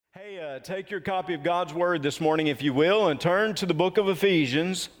Hey, take your copy of God's Word this morning, if you will, and turn to the book of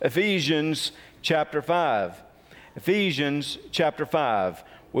Ephesians, Ephesians chapter 5. Ephesians chapter 5.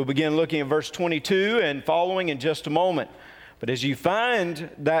 We'll begin looking at verse 22 and following in just a moment. But as you find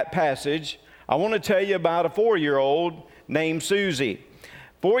that passage, I want to tell you about a 4-year-old named Susie.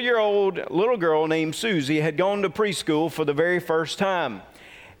 4-year-old little girl named Susie had gone to preschool for the very first time.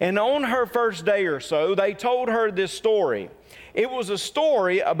 And on her first day or so, they told her this story. It was a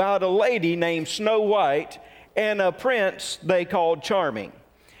story about a lady named Snow White and a prince they called Charming.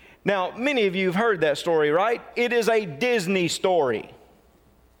 Now, many of you have heard that story, right? It is a Disney story.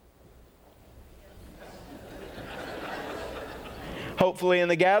 Hopefully in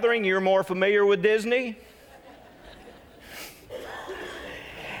the gathering, you're more familiar with Disney.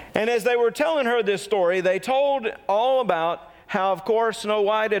 And as they were telling her this story, they told all about how, of course, Snow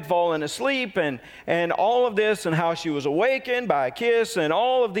White had fallen asleep and all of this, and how she was awakened by a kiss and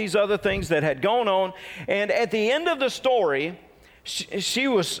all of these other things that had gone on. And at the end of the story, she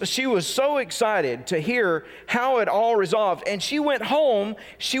was so excited to hear how it all resolved. And she went home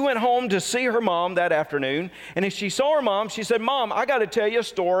to see her mom that afternoon. And as she saw her mom, she said, "Mom, I got to tell you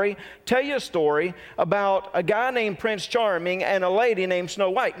a story about a guy named Prince Charming and a lady named Snow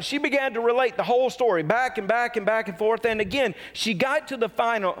White." And she began to relate the whole story back and forth. And again, she got to the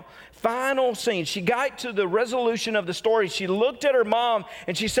final scene. She got to the resolution of the story. She looked at her mom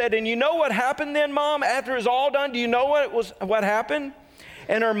and she said, "And you know what happened then, Mom, after it was all done? Do you know what happened?"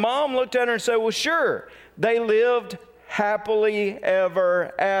 And her mom looked at her and said, "Well, sure. They lived happily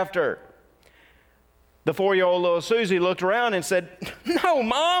ever after." The 4-year-old little Susie looked around and said, "No,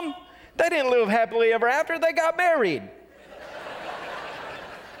 Mom, they didn't live happily ever after. They got married."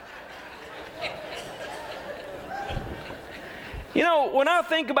 You know, when I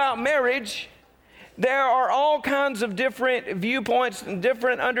think about marriage, there are all kinds of different viewpoints and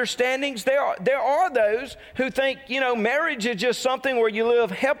different understandings. There are those who think, marriage is just something where you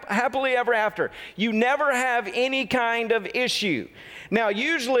live happily ever after. You never have any kind of issue. Now,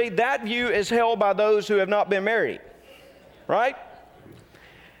 usually that view is held by those who have not been married, right?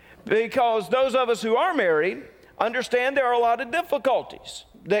 Because those of us who are married understand there are a lot of difficulties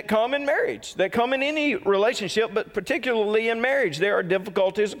that come in marriage, that come in any relationship, but particularly in marriage, there are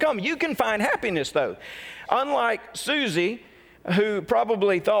difficulties that come. You can find happiness, though. Unlike Susie, who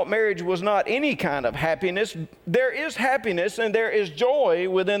probably thought marriage was not any kind of happiness, there is happiness and there is joy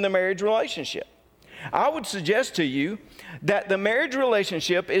within the marriage relationship. I would suggest to you that the marriage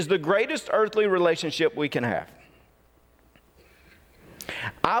relationship is the greatest earthly relationship we can have.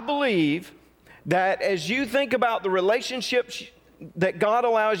 I believe that as you think about the relationships that God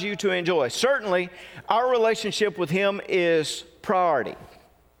allows you to enjoy, certainly our relationship with Him is priority.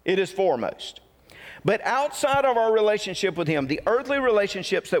 It is foremost. But outside of our relationship with Him, the earthly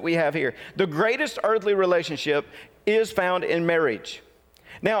relationships that we have here, the greatest earthly relationship is found in marriage.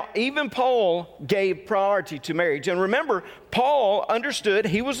 Now, even Paul gave priority to marriage. And remember, Paul understood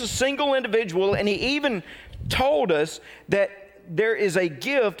he was a single individual, and he even told us that there is a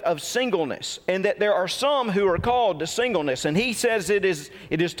gift of singleness, and that there are some who are called to singleness. And he says it is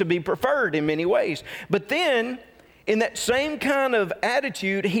to be preferred in many ways. But then, in that same kind of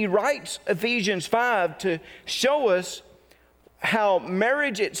attitude, he writes Ephesians 5 to show us how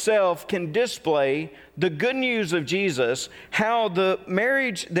marriage itself can display the good news of Jesus, how the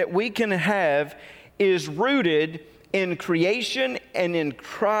marriage that we can have is rooted in creation and in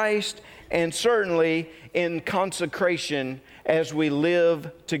Christ, and certainly in consecration as we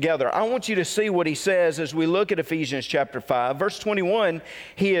live together. I want you to see what he says as we look at Ephesians chapter 5. Verse 21,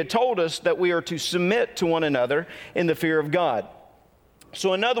 he had told us that we are to submit to one another in the fear of God.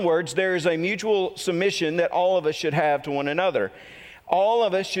 So in other words, there is a mutual submission that all of us should have to one another. All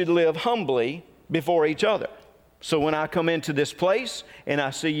of us should live humbly before each other. So when I come into this place and I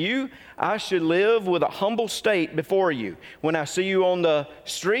see you, I should live with a humble state before you. When I see you on the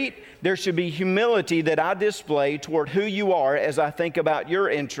street, there should be humility that I display toward who you are as I think about your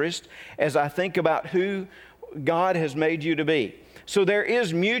interest, as I think about who God has made you to be. So there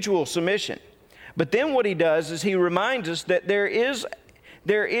is mutual submission. But then what he does is he reminds us that there is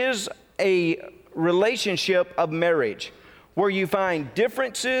a relationship of marriage where you find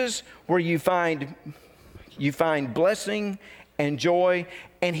differences, where you find blessing and joy,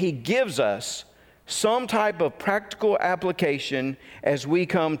 and he gives us some type of practical application as we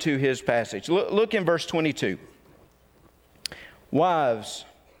come to his passage. Look in verse 22. "Wives,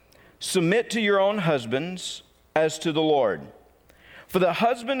 submit to your own husbands as to the Lord. For the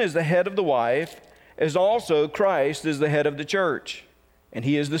husband is the head of the wife, as also Christ is the head of the church, and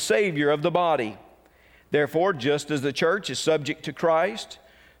he is the Savior of the body. Therefore, just as the church is subject to Christ,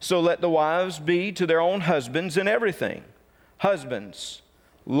 So let the wives be to their own husbands in everything. Husbands,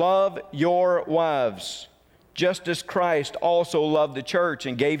 love your wives, just as Christ also loved the church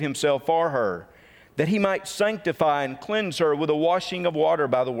and gave himself for her, that he might sanctify and cleanse her with a washing of water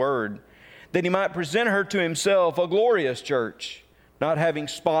by the word, that he might present her to himself a glorious church, not having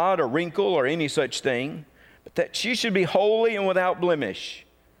spot or wrinkle or any such thing, but that she should be holy and without blemish.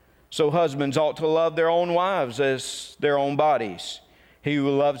 So husbands ought to love their own wives as their own bodies. He who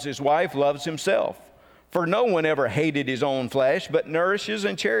loves his wife loves himself. For no one ever hated his own flesh, but nourishes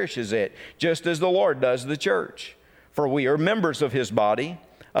and cherishes it, just as the Lord does the church. For we are members of his body,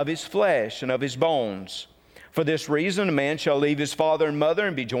 of his flesh, and of his bones. For this reason, a man shall leave his father and mother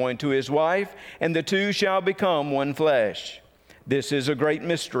and be joined to his wife, and the two shall become one flesh. This is a great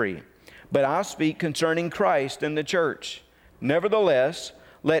mystery, but I speak concerning Christ and the church. Nevertheless,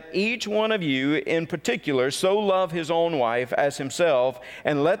 let each one of you in particular so love his own wife as himself,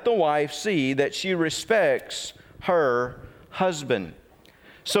 and let the wife see that she respects her husband.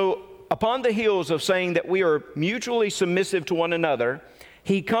 So, upon the heels of saying that we are mutually submissive to one another,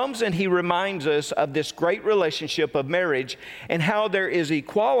 he comes and he reminds us of this great relationship of marriage and how there is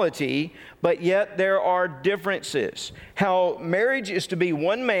equality, but yet there are differences. How marriage is to be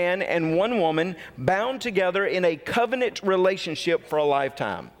one man and one woman bound together in a covenant relationship for a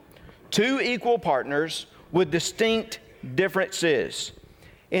lifetime. Two equal partners with distinct differences.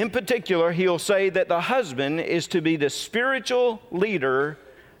 In particular, he'll say that the husband is to be the spiritual leader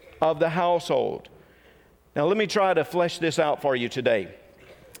of the household. Now, let me try to flesh this out for you today,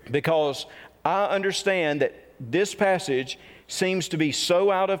 because I understand that this passage seems to be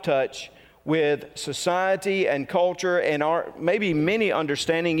so out of touch with society and culture and our maybe many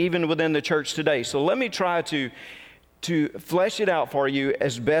understanding even within the church today. So let me try to flesh it out for you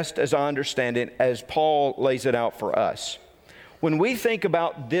as best as I understand it, as Paul lays it out for us. When we think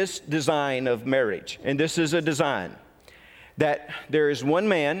about this design of marriage, and this is a design, that there is one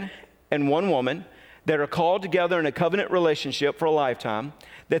man and one woman that are called together in a covenant relationship for a lifetime,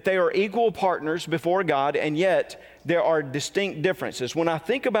 that they are equal partners before God, and yet there are distinct differences. When I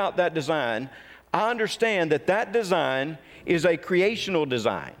think about that design, I understand that that design is a creational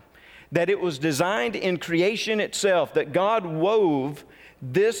design, that it was designed in creation itself, that God wove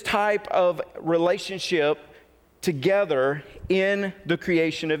this type of relationship together in the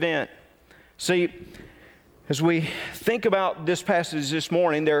creation event. See, as we think about this passage this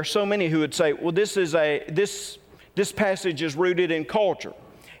morning, there are so many who would say, well, this passage is rooted in culture.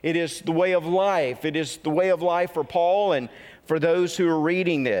 It is the way of life. It is the way of life for Paul and for those who are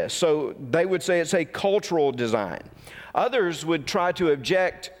reading this. So they would say it's a cultural design. Others would try to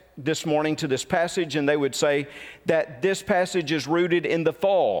object this morning to this passage, and they would say that this passage is rooted in the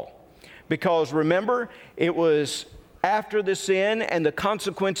fall. Because remember, it was after the sin and the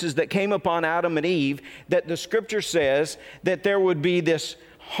consequences that came upon Adam and Eve that the scripture says that there would be this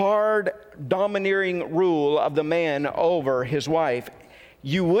hard, domineering rule of the man over his wife.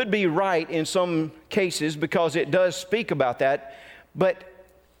 You would be right in some cases because it does speak about that, but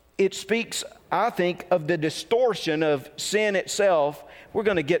it speaks, I think, of the distortion of sin itself. We're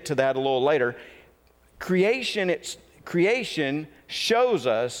going to get to that a little later. Creation shows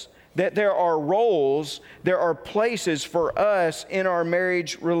us that there are roles, there are places for us in our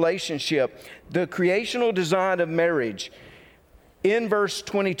marriage relationship. The creational design of marriage. In verse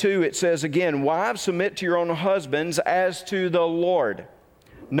 22, it says again, wives, submit to your own husbands as to the Lord.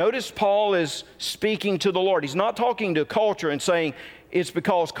 Notice Paul is speaking to the Lord. He's not talking to culture and saying it's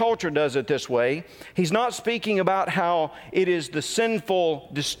because culture does it this way. He's not speaking about how it is the sinful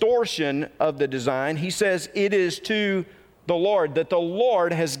distortion of the design. He says it is to the Lord, that the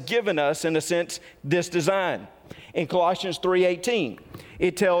Lord has given us, in a sense, this design. In Colossians 3:18,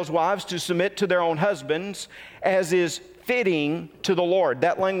 it tells wives to submit to their own husbands as is fitting to the Lord.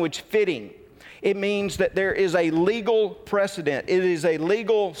 That language, fitting, it means that there is a legal precedent. It is a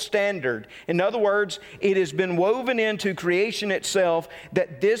legal standard. In other words, it has been woven into creation itself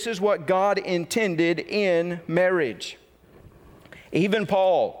that this is what God intended in marriage. Even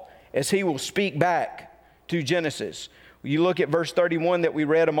Paul, as he will speak back to Genesis, you look at verse 31 that we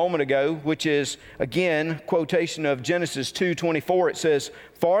read a moment ago, which is, again, quotation of Genesis 2:24. It says,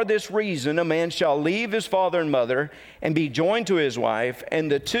 for this reason a man shall leave his father and mother and be joined to his wife,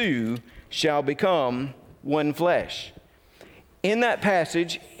 and the two shall become one flesh. In that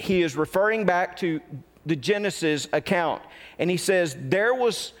passage, he is referring back to the Genesis account, and he says there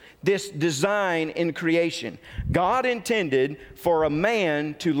was this design in creation. God intended for a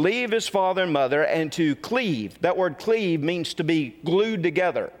man to leave his father and mother and to cleave. That word cleave means to be glued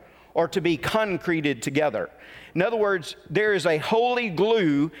together or to be concreted together. In other words, there is a holy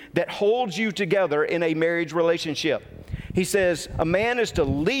glue that holds you together in a marriage relationship. He says a man is to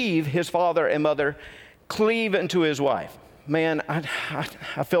leave his father and mother, cleave unto his wife. Man,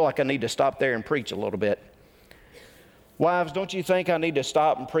 I feel like I need to stop there and preach a little bit. Wives, don't you think I need to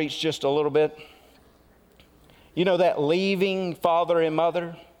stop and preach just a little bit? You know, that leaving father and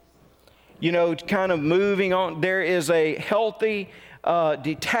mother, you know, kind of moving on. There is a healthy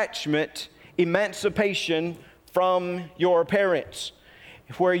detachment, emancipation from your parents,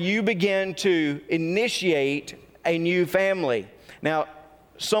 where you begin to initiate a new family. Now,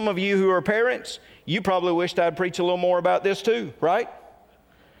 some of you who are parents, you probably wished I'd preach a little more about this too, right?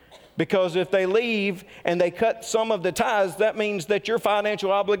 Because if they leave and they cut some of the ties, that means that your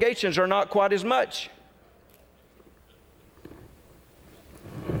financial obligations are not quite as much.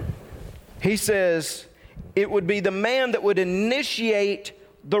 He says it would be the man that would initiate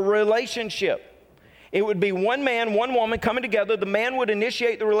the relationship. It would be one man, one woman coming together. The man would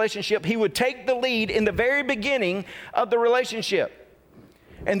initiate the relationship. He would take the lead in the very beginning of the relationship.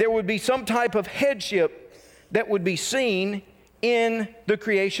 And there would be some type of headship that would be seen in the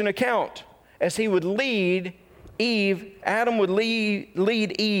creation account as he would lead Eve. Adam would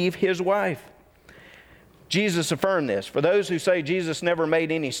lead Eve, his wife. Jesus affirmed this. For those who say Jesus never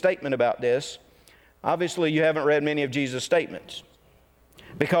made any statement about this, obviously you haven't read many of Jesus' statements.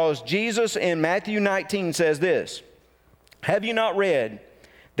 Because Jesus in Matthew 19 says this, have you not read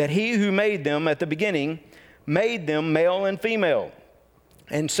that he who made them at the beginning made them male and female,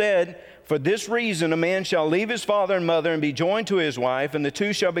 and said, for this reason a man shall leave his father and mother and be joined to his wife, and the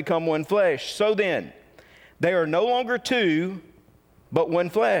two shall become one flesh. So then, they are no longer two, but one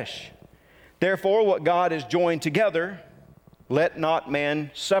flesh. Therefore, what God has joined together, let not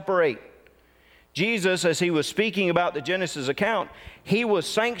man separate. Jesus, as he was speaking about the Genesis account, he was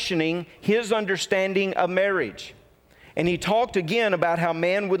sanctioning his understanding of marriage. And he talked again about how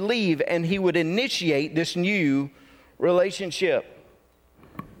man would leave and he would initiate this new relationship.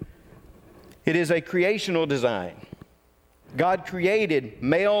 It is a creational design. God created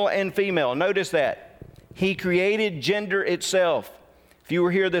male and female. Notice that. He created gender itself. If you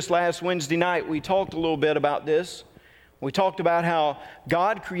were here this last Wednesday night, we talked a little bit about this. We talked about how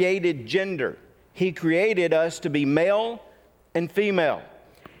God created gender. He created us to be male and female.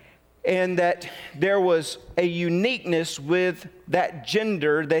 And that there was a uniqueness with that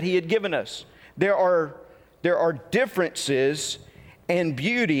gender that He had given us. There are differences and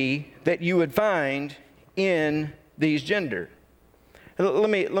beauty that you would find in these gender. Let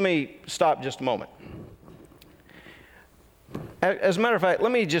me stop just a moment. As a matter of fact,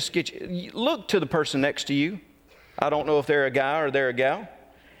 let me just get you, look to the person next to you. I don't know if they're a guy or they're a gal.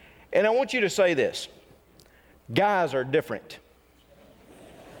 And I want you to say this. Guys are different.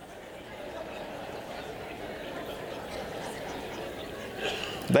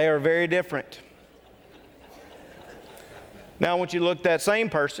 They are very different. Now I want you to look at that same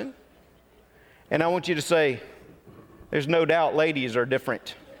person, and I want you to say, there's no doubt ladies are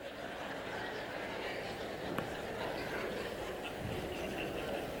different.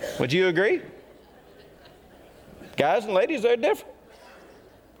 Would you agree? Guys and ladies are different.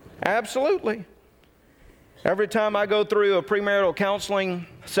 Absolutely. Every time I go through a premarital counseling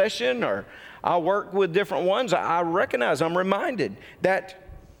session or I work with different ones, I recognize, I'm reminded that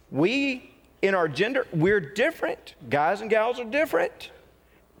we, in our gender, we're different. Guys and gals are different.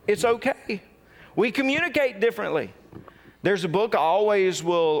 It's okay. We communicate differently. There's a book I always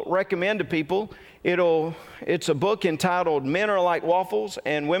will recommend to people. It's a book entitled Men Are Like Waffles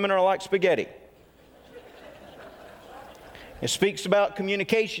and Women Are Like Spaghetti. It speaks about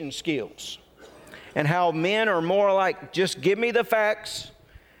communication skills and how men are more like, just give me the facts,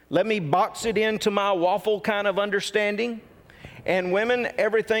 let me box it into my waffle kind of understanding. And women,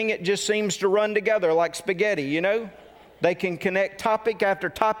 everything, it just seems to run together like spaghetti, you know? They can connect topic after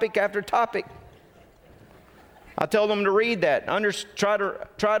topic after topic. I tell them to read that, try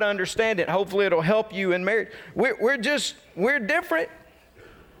to understand it. Hopefully it'll help you in marriage. We're different.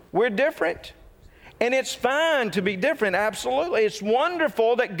 We're different. And it's fine to be different, absolutely. It's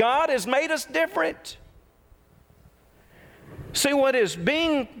wonderful that God has made us different. See, what is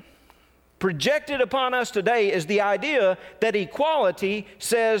being projected upon us today is the idea that equality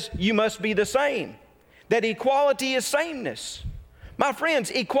says you must be the same. That equality is sameness. My friends,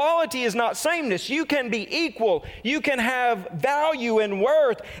 equality is not sameness. You can be equal. You can have value and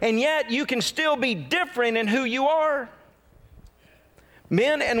worth, and yet you can still be different in who you are.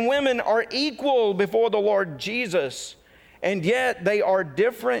 Men and women are equal before the Lord Jesus, and yet they are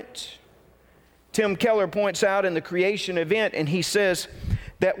different. Tim Keller points out in the creation event, and he says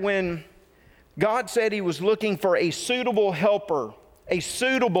that when God said He was looking for a suitable helper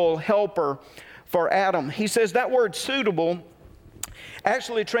for Adam, He says that word suitable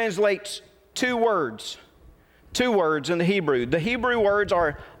actually translates two words in the Hebrew. The Hebrew words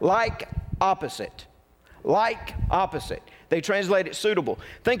are like opposite. Like opposite. They translate it suitable.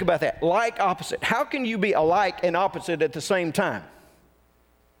 Think about that. Like opposite. How can you be alike and opposite at the same time?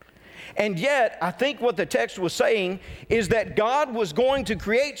 And yet, I think what the text was saying is that God was going to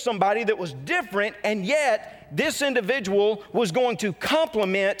create somebody that was different, and yet this individual was going to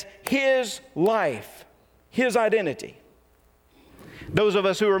complement his life, his identity. Those of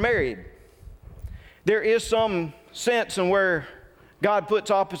us who are married, there is some sense in where God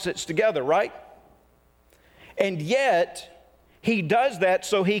puts opposites together, right? And yet, He does that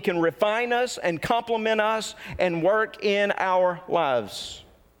so He can refine us and complement us and work in our lives.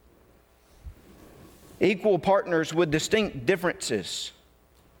 Equal partners with distinct differences.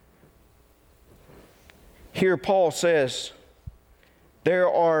 Here Paul says there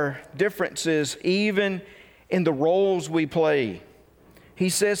are differences even in the roles we play. He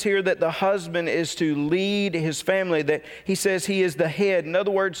says here that the husband is to lead his family, that he says he is the head. In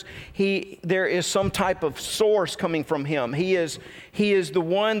other words, there is some type of source coming from him. He is the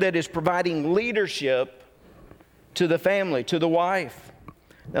one that is providing leadership to the family, to the wife.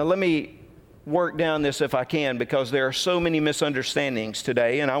 Now let me work down this if I can, because there are so many misunderstandings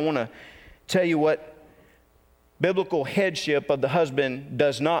today, and I want to tell you what biblical headship of the husband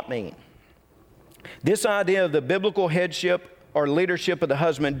does not mean. This idea of the biblical headship or leadership of the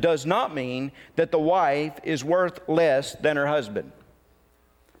husband does not mean that the wife is worth less than her husband.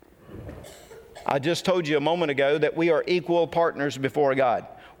 I just told you a moment ago that we are equal partners before God.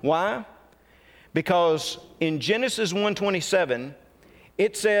 Why? Because in Genesis 1:27,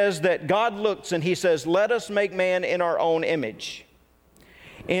 it says that God looks and He says, "Let us make man in our own image."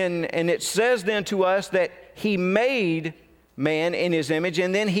 And it says then to us that He made man in His image,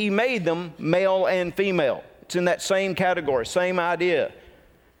 and then He made them male and female. It's in that same category, same idea.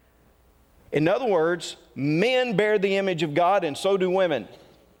 In other words, men bear the image of God, and so do women.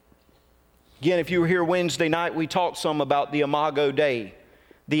 Again, if you were here Wednesday night, we talked some about the Imago Dei,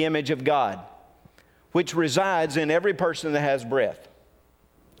 the image of God, which resides in every person that has breath.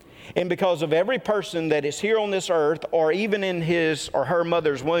 And because of every person that is here on this earth, or even in his or her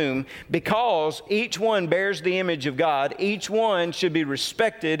mother's womb, because each one bears the image of God, each one should be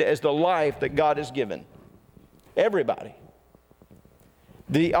respected as the life that God has given. Everybody.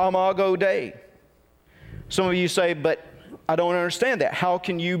 The Imago Dei. Some of you say, but I don't understand that. How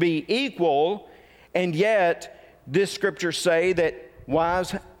can you be equal, and yet this scripture say that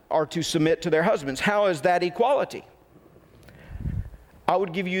wives are to submit to their husbands? How is that equality? I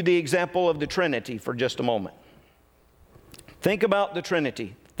would give you the example of the Trinity for just a moment. Think about the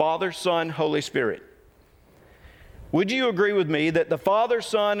Trinity, Father, Son, Holy Spirit. Would you agree with me that the Father,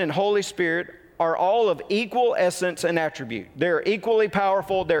 Son, and Holy Spirit are all of equal essence and attribute? They're equally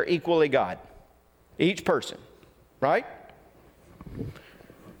powerful, they're equally God. Each person, right?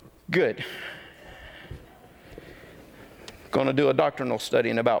 Good. Going to do a doctrinal study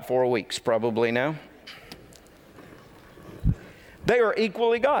in about 4 weeks, probably now. They are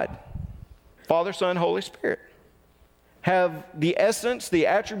equally God. Father, Son, Holy Spirit have the essence, the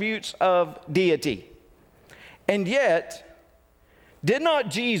attributes of deity. And yet, did not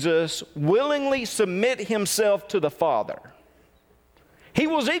Jesus willingly submit Himself to the Father? He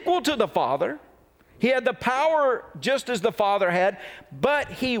was equal to the Father. He had the power just as the Father had, but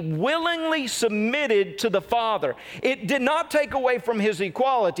He willingly submitted to the Father. It did not take away from His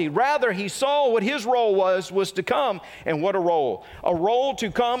equality. Rather, He saw what His role was to come. And what a role. A role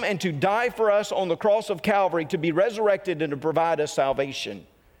to come and to die for us on the cross of Calvary, to be resurrected and to provide us salvation.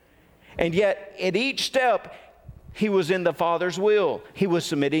 And yet, at each step, He was in the Father's will. He was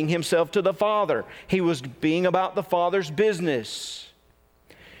submitting Himself to the Father. He was being about the Father's business.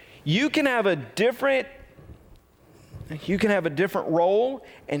 You can have a different role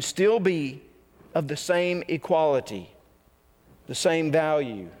and still be of the same equality, the same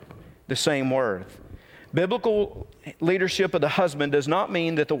value, the same worth. Biblical leadership of the husband does not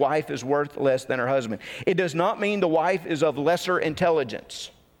mean that the wife is worth less than her husband. It does not mean the wife is of lesser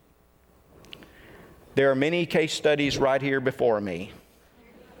intelligence. There are many case studies right here before me.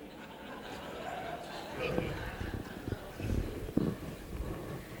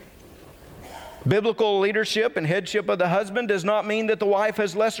 Biblical leadership and headship of the husband does not mean that the wife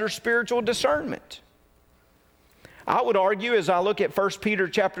has lesser spiritual discernment. I would argue, as I look at 1 Peter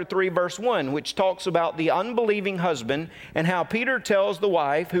chapter 3, verse 1, which talks about the unbelieving husband and how Peter tells the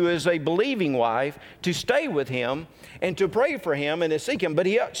wife, who is a believing wife, to stay with him and to pray for him and to seek him. But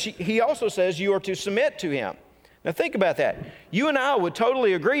he also says you are to submit to him. Now think about that. You and I would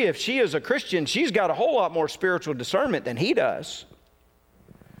totally agree if she is a Christian, she's got a whole lot more spiritual discernment than he does.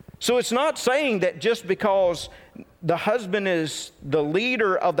 So it's not saying that just because the husband is the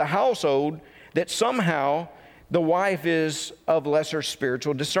leader of the household that somehow the wife is of lesser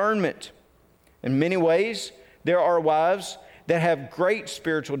spiritual discernment. In many ways, there are wives that have great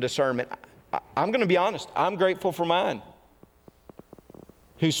spiritual discernment. I'm going to be honest, I'm grateful for mine,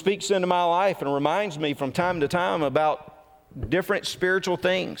 who speaks into my life and reminds me from time to time about different spiritual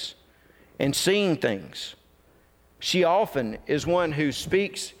things and seeing things. She often is one who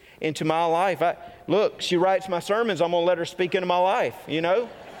speaks into my life. Look, she writes my sermons, I'm going to let her speak into my life, you know?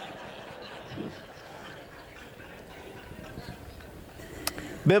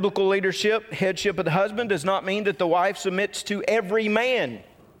 Biblical leadership, headship of the husband, does not mean that the wife submits to every man.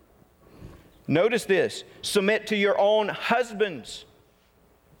 Notice this, submit to your own husbands.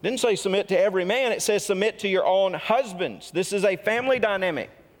 Didn't say submit to every man, it says submit to your own husbands. This is a family dynamic.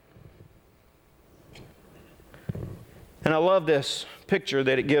 And I love this picture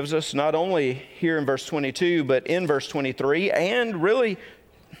that it gives us, not only here in verse 22, but in verse 23, and really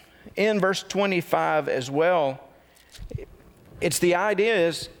in verse 25 as well. It's the idea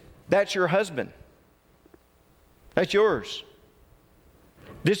is, that's your husband. That's yours.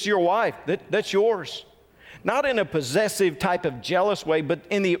 This is your wife. That's yours. Not in a possessive type of jealous way, but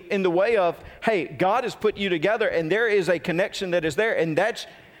in the way of, hey, God has put you together and there is a connection that is there. And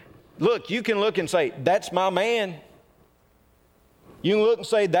look, you can look and say, that's my man. You can look and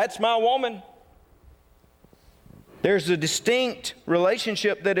say, that's my woman. There's a distinct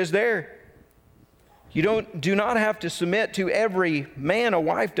relationship that is there. You do not have to submit to every man. A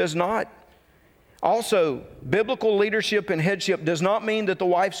wife does not. Also, biblical leadership and headship does not mean that the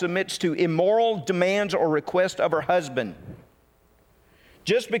wife submits to immoral demands or requests of her husband.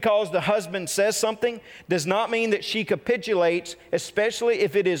 Just because the husband says something does not mean that she capitulates, especially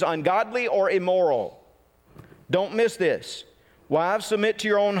if it is ungodly or immoral. Don't miss this. Wives, submit to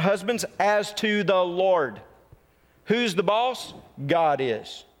your own husbands as to the Lord. Who's the boss? God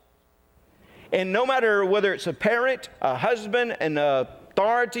is. And no matter whether it's a parent, a husband, an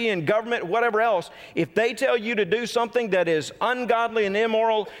authority in government, whatever else, if they tell you to do something that is ungodly and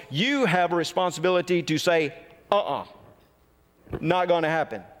immoral, you have a responsibility to say, not going to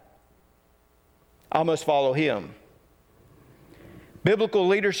happen. I must follow him. Biblical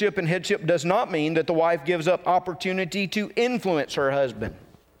leadership and headship does not mean that the wife gives up opportunity to influence her husband.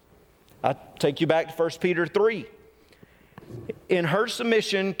 I'll take you back to 1 Peter 3. In her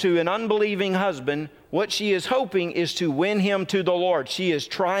submission to an unbelieving husband, what she is hoping is to win him to the Lord. She is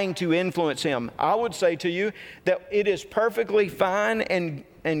trying to influence him. I would say to you that it is perfectly fine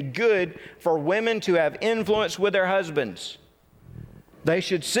and good for women to have influence with their husbands. They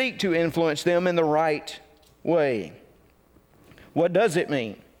should seek to influence them in the right way. What does it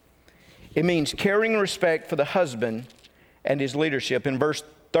mean? It means caring respect for the husband and his leadership. In verse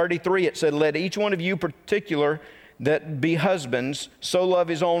 33 it said, let each one of you particular that be husbands so love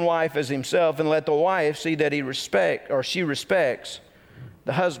his own wife as himself, and let the wife see that she respects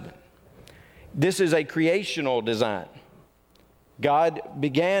the husband. This is a creational design. God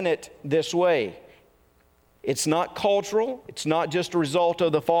began it this way. It's not cultural. It's not just a result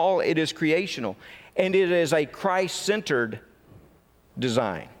of the fall. It is creational. And it is a Christ-centered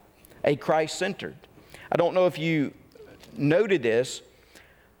design. A Christ-centered. I don't know if you noted this,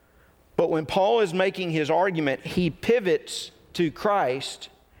 but when Paul is making his argument, he pivots to Christ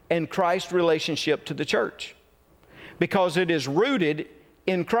and Christ's relationship to the church, because it is rooted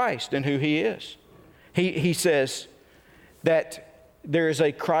in Christ and who he is. He says that there is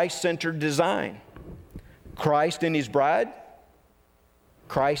a Christ-centered design. Christ in his bride,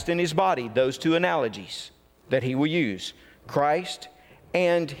 Christ in his body, those two analogies that he will use. Christ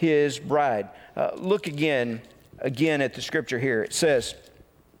and his bride. Look again at the scripture here. It says,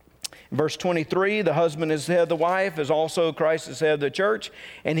 verse 23, the husband is the head of the wife, as also Christ is the head of the church,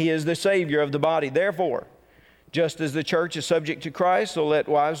 and he is the Savior of the body. Therefore, just as the church is subject to Christ, so let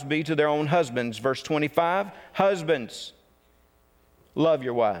wives be to their own husbands. Verse 25, husbands, love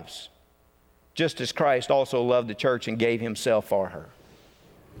your wives, just as Christ also loved the church and gave himself for her.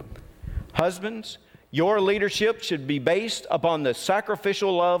 Husbands, your leadership should be based upon the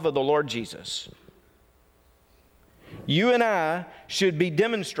sacrificial love of the Lord Jesus. You and I should be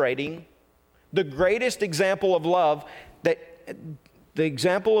demonstrating the greatest example of love, that the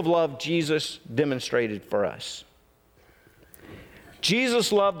example of love Jesus demonstrated for us.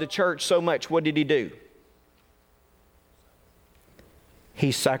 Jesus loved the church so much, what did he do?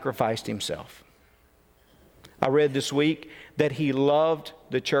 He sacrificed himself. I read this week that he loved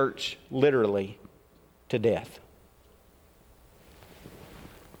the church literally to death.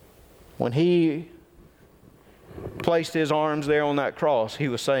 When he placed his arms there on that cross, he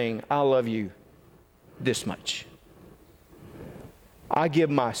was saying, I love you this much. I give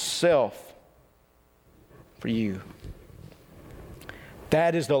myself for you.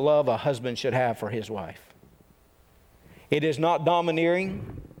 That is the love a husband should have for his wife. It is not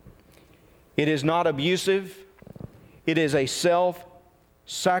domineering. It is not abusive. It is a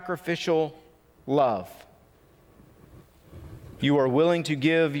self-sacrificial love. You are willing to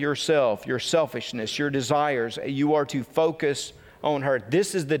give yourself, your selfishness, your desires. You are to focus on her.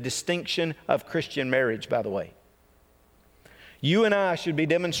 This is the distinction of Christian marriage, by the way. You and I should be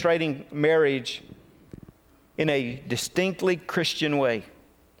demonstrating marriage in a distinctly Christian way.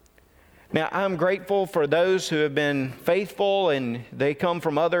 Now, I'm grateful for those who have been faithful and they come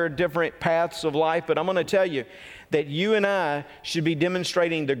from other different paths of life, but I'm going to tell you that you and I should be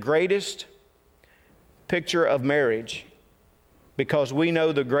demonstrating the greatest picture of marriage because we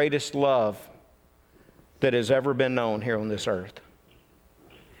know the greatest love that has ever been known here on this earth.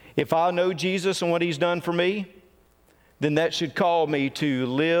 If I know Jesus and what He's done for me, then that should call me to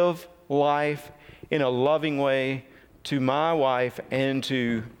live life in a loving way to my wife and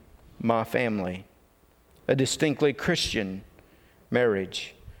to my family. A distinctly Christian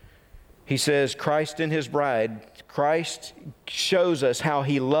marriage. He says, Christ and His bride. Christ shows us how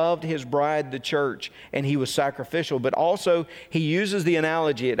He loved His bride, the church, and He was sacrificial. But also, He uses the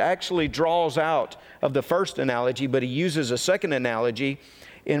analogy. It actually draws out of the first analogy, but He uses a second analogy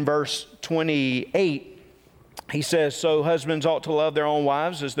in verse 28. He says, so husbands ought to love their own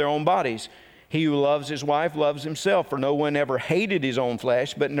wives as their own bodies. He who loves his wife loves himself, for no one ever hated his own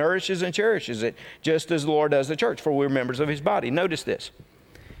flesh, but nourishes and cherishes it, just as the Lord does the church, for we're members of His body. Notice this.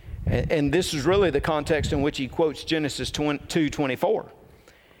 And this is really the context in which he quotes Genesis 2:24.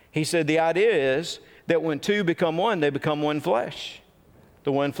 He said the idea is that when two become one, they become one flesh.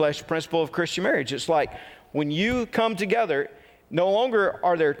 The one flesh principle of Christian marriage. It's like when you come together, no longer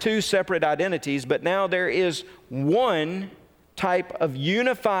are there two separate identities, but now there is one type of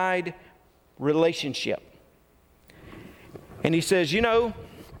unified relationship. And he says, you know,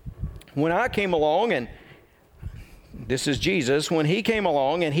 when I came along, and this is Jesus, when He came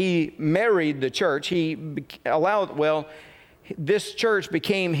along and He married the church, He allowed, well, this church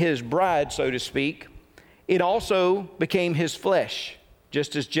became His bride, so to speak. It also became His flesh,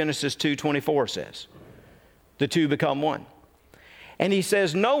 just as Genesis 2:24 says. The two become one. And He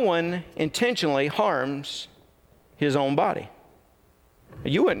says no one intentionally harms his own body.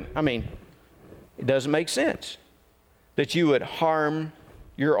 You wouldn't, it doesn't make sense that you would harm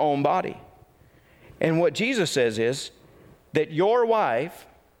your own body. And what Jesus says is that your wife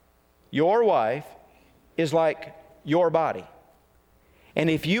is like your body. And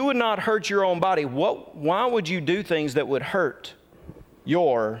if you would not hurt your own body, why would you do things that would hurt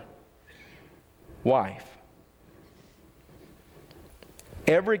your wife?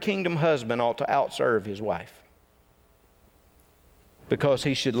 Every kingdom husband ought to outserve his wife because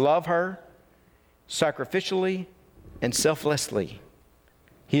he should love her sacrificially and selflessly.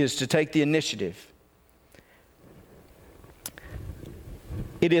 He is to take the initiative.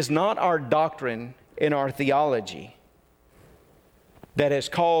 It is not our doctrine and our theology that has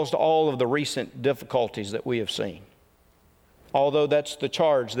caused all of the recent difficulties that we have seen, although that's the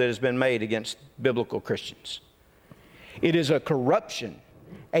charge that has been made against biblical Christians. It is a corruption,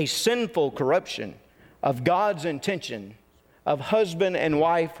 a sinful corruption of God's intention of husband and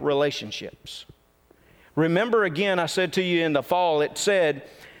wife relationships. Remember again, I said to you in the fall, it said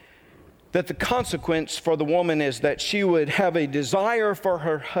that the consequence for the woman is that she would have a desire for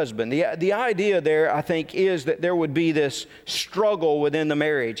her husband. The idea there, I think, is that there would be this struggle within the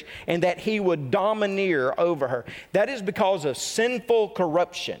marriage and that he would domineer over her. That is because of sinful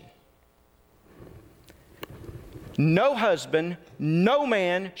corruption. No husband, no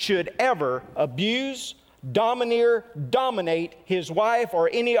man should ever abuse, dominate his wife or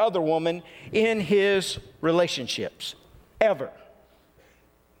any other woman in his relationships, ever.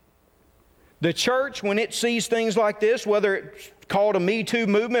 The church, when it sees things like this, whether it's called a Me Too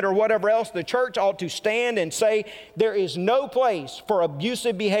movement or whatever else, the church ought to stand and say there is no place for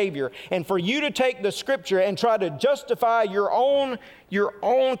abusive behavior. And for you to take the Scripture and try to justify your own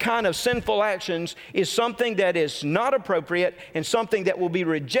kind of sinful actions is something that is not appropriate and something that will be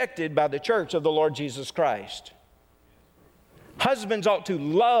rejected by the church of the Lord Jesus Christ. Husbands ought to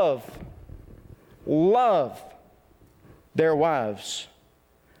love their wives.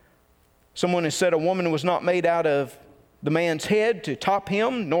 Someone has said a woman was not made out of the man's head to top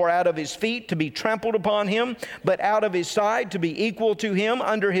him, nor out of his feet to be trampled upon him, but out of his side to be equal to him,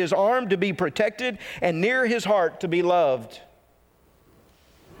 under his arm to be protected, and near his heart to be loved.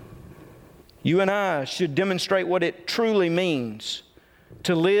 You and I should demonstrate what it truly means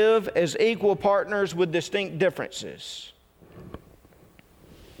to live as equal partners with distinct differences.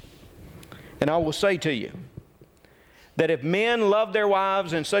 And I will say to you that if men loved their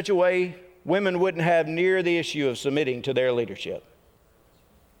wives in such a way, women wouldn't have near the issue of submitting to their leadership.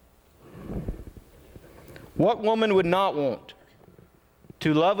 What woman would not want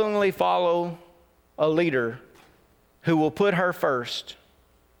to lovingly follow a leader who will put her first,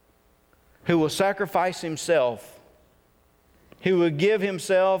 who will sacrifice himself, who will give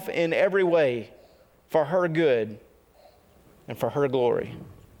himself in every way for her good and for her glory?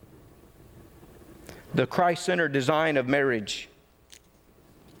 The Christ-centered design of marriage,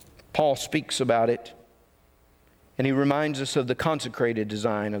 Paul speaks about it, and he reminds us of the consecrated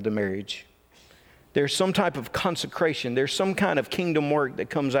design of the marriage. There's some type of consecration. There's some kind of kingdom work that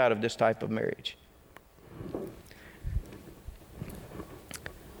comes out of this type of marriage.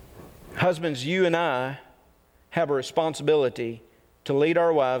 Husbands, you and I have a responsibility to lead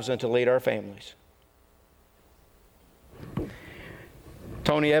our wives and to lead our families.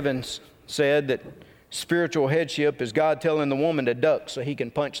 Tony Evans said that spiritual headship is God telling the woman to duck so he can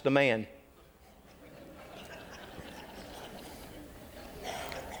punch the man.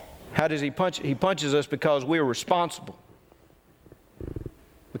 How does he punch? He punches us because we're responsible,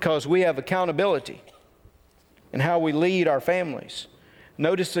 because we have accountability in how we lead our families.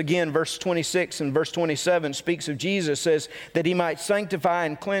 Notice again, verse 26 and verse 27 speaks of Jesus, says that he might sanctify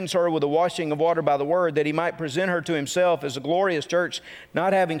and cleanse her with the washing of water by the word, that he might present her to himself as a glorious church,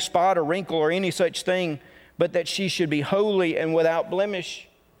 not having spot or wrinkle or any such thing, but that she should be holy and without blemish.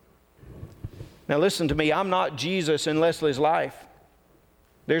 Now listen to me, I'm not Jesus in Leslie's life.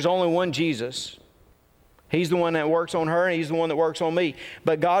 There's only one Jesus. He's the one that works on her, and he's the one that works on me.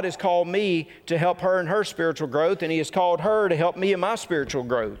 But God has called me to help her in her spiritual growth, and he has called her to help me in my spiritual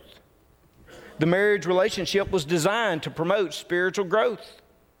growth. The marriage relationship was designed to promote spiritual growth.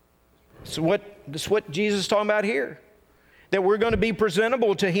 That's what Jesus is talking about here. That we're going to be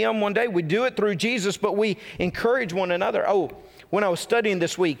presentable to him one day. We do it through Jesus, but we encourage one another. When I was studying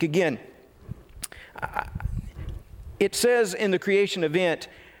this week, again, it says in the creation event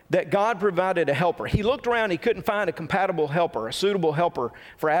that God provided a helper. He looked around, he couldn't find a compatible helper, a suitable helper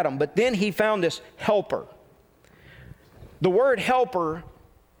for Adam, but then he found this helper. The word helper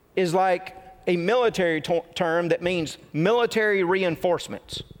is like a military term that means military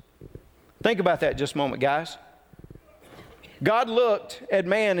reinforcements. Think about that just a moment, guys. God looked at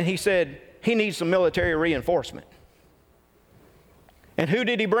man and he said, he needs some military reinforcement. And who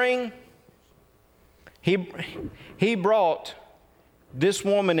did he bring? He brought this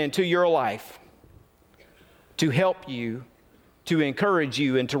woman into your life to help you, to encourage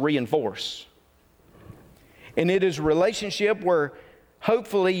you, and to reinforce. And it is a relationship where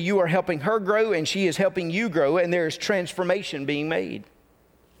hopefully you are helping her grow and she is helping you grow, and there is transformation being made.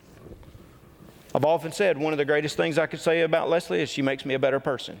 I've often said one of the greatest things I could say about Leslie is she makes me a better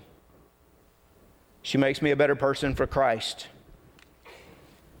person. She makes me a better person for Christ.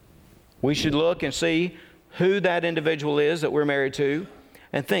 We should look and see who that individual is that we're married to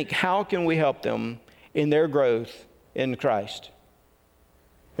and think, how can we help them in their growth in Christ?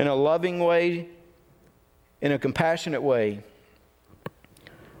 In a loving way, in a compassionate way.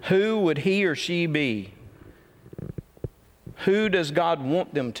 Who would he or she be? Who does God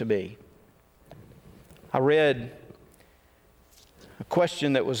want them to be? I read a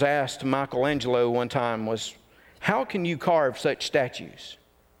question that was asked to Michelangelo one time was, how can you carve such statues?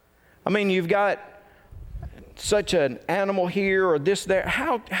 I mean, you've got such an animal here or this there.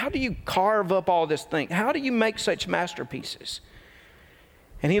 How do you carve up all this thing? How do you make such masterpieces?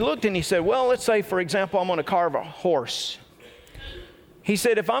 And he looked and he said, well, let's say, for example, I'm going to carve a horse. He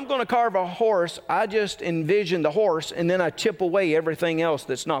said, if I'm going to carve a horse, I just envision the horse and then I chip away everything else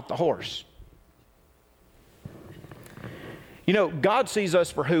that's not the horse. You know, God sees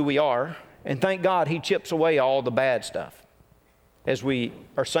us for who we are, and thank God he chips away all the bad stuff as we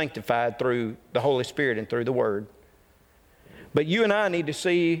are sanctified through the Holy Spirit and through the Word. But you and I need to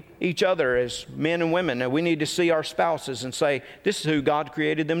see each other as men and women, and we need to see our spouses and say, this is who God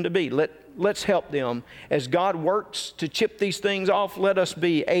created them to be. Let's help them. As God works to chip these things off, let us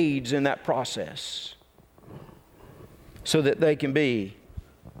be aids in that process so that they can be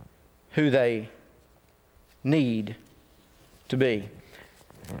who they need to be.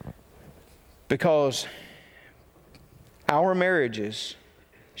 Because Our marriages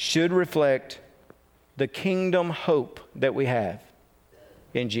should reflect the kingdom hope that we have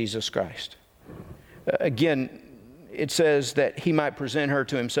in Jesus Christ. Again, it says that He might present her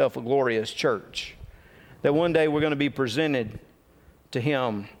to Himself a glorious church. That one day we're going to be presented to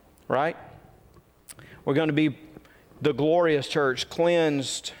Him, right? We're going to be the glorious church,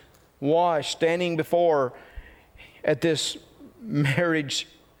 cleansed, washed, standing before at this marriage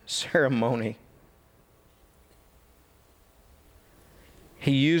ceremony.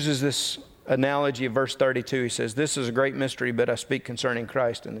 He uses this analogy of verse 32. He says, "This is a great mystery, but I speak concerning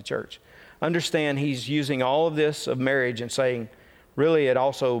Christ and the church." Understand, he's using all of this of marriage and saying, really, it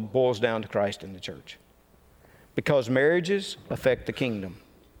also boils down to Christ and the church. Because marriages affect the kingdom.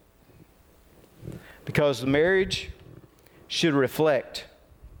 Because the marriage should reflect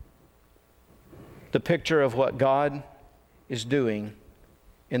the picture of what God is doing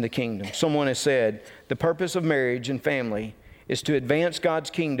in the kingdom. Someone has said, the purpose of marriage and family is to advance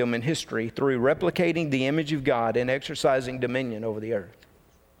God's kingdom in history through replicating the image of God and exercising dominion over the earth.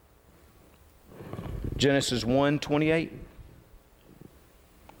 Genesis 1:28.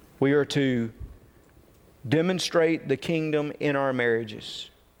 We are to demonstrate the kingdom in our marriages.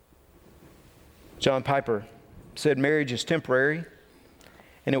 John Piper said marriage is temporary,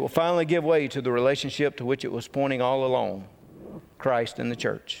 and it will finally give way to the relationship to which it was pointing all along, Christ and the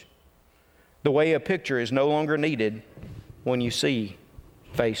church. The way a picture is no longer needed when you see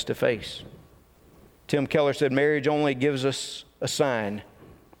face to face. Tim Keller said marriage only gives us a sign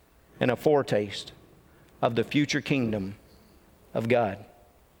and a foretaste of the future kingdom of God.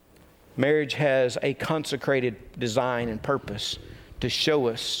 Marriage has a consecrated design and purpose to show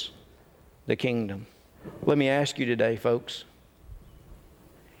us the kingdom. Let me ask you today, folks,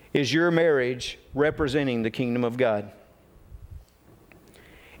 is your marriage representing the kingdom of God?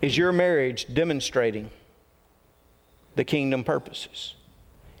 Is your marriage demonstrating the kingdom purposes?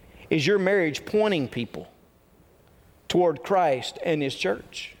 Is your marriage pointing people toward Christ and His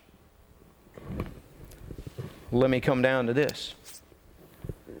church? Let me come down to this.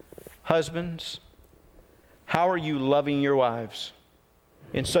 Husbands, how are you loving your wives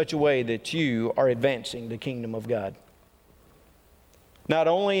in such a way that you are advancing the kingdom of God? Not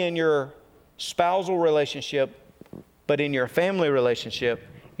only in your spousal relationship, but in your family relationship,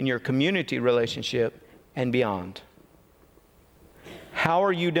 in your community relationship, and beyond. How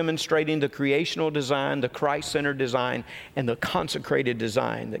are you demonstrating the creational design, the Christ-centered design, and the consecrated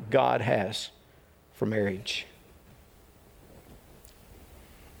design that God has for marriage?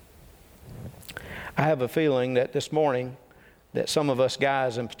 I have a feeling that this morning that some of us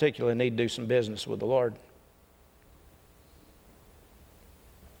guys in particular need to do some business with the Lord.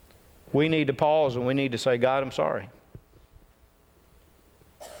 We need to pause and we need to say, God, I'm sorry.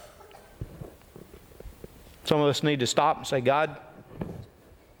 Some of us need to stop and say, God,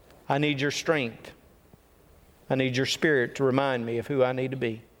 I need your strength. I need your Spirit to remind me of who I need to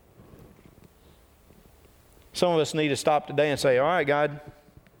be. Some of us need to stop today and say, all right, God,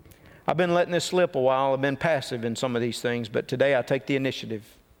 I've been letting this slip a while. I've been passive in some of these things, but today I take the initiative.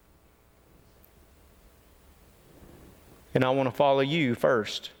 And I want to follow you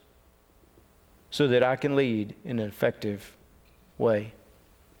first so that I can lead in an effective way.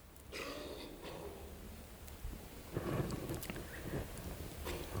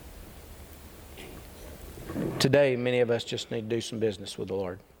 Today, many of us just need to do some business with the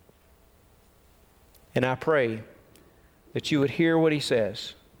Lord. And I pray that you would hear what He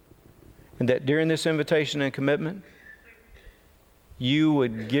says, and that during this invitation and commitment, you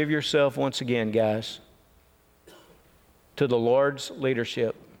would give yourself once again, guys, to the Lord's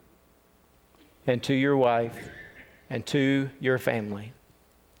leadership and to your wife and to your family.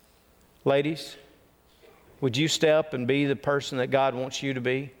 Ladies, would you step and be the person that God wants you to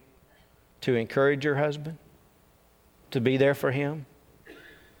be, to encourage your husband, to be there for him,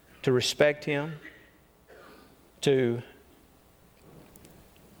 to respect him, to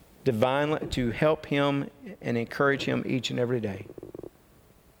help him and encourage him each and every day?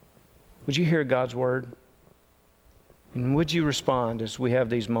 Would you hear God's word? And would you respond as we have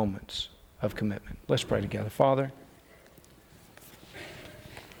these moments of commitment? Let's pray together. Father,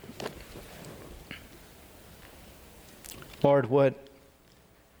 Lord, what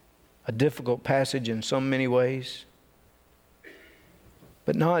a difficult passage in so many ways,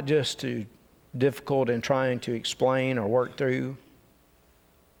 but not just too difficult in trying to explain or work through.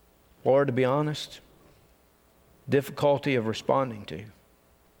 Lord, to be honest, difficulty of responding to.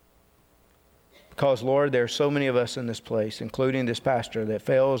 Because, Lord, there are so many of us in this place, including this pastor, that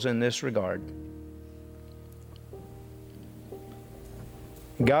fails in this regard.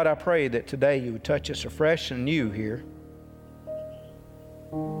 God, I pray that today you would touch us afresh and new here.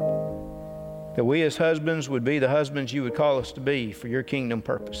 That we as husbands would be the husbands you would call us to be for your kingdom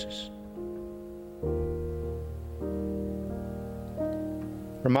purposes.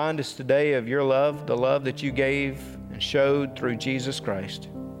 Remind us today of your love, the love that you gave and showed through Jesus Christ.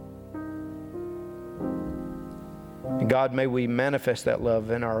 And God, may we manifest that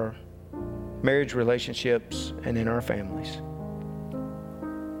love in our marriage relationships and in our families.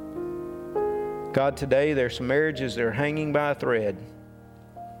 God, today there's some marriages that are hanging by a thread.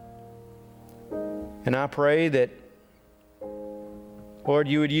 And I pray that, Lord,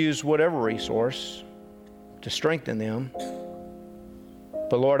 you would use whatever resource to strengthen them.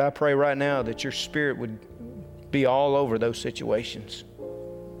 But Lord, I pray right now that your Spirit would be all over those situations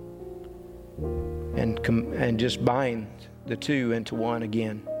and just bind the two into one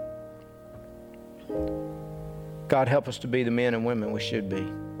again. God, help us to be the men and women we should be.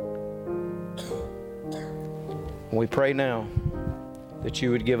 And we pray now that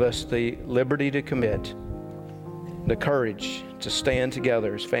you would give us the liberty to commit, the courage to stand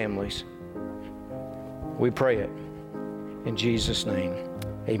together as families. We pray it in Jesus' name.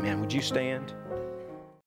 Amen. Would you stand?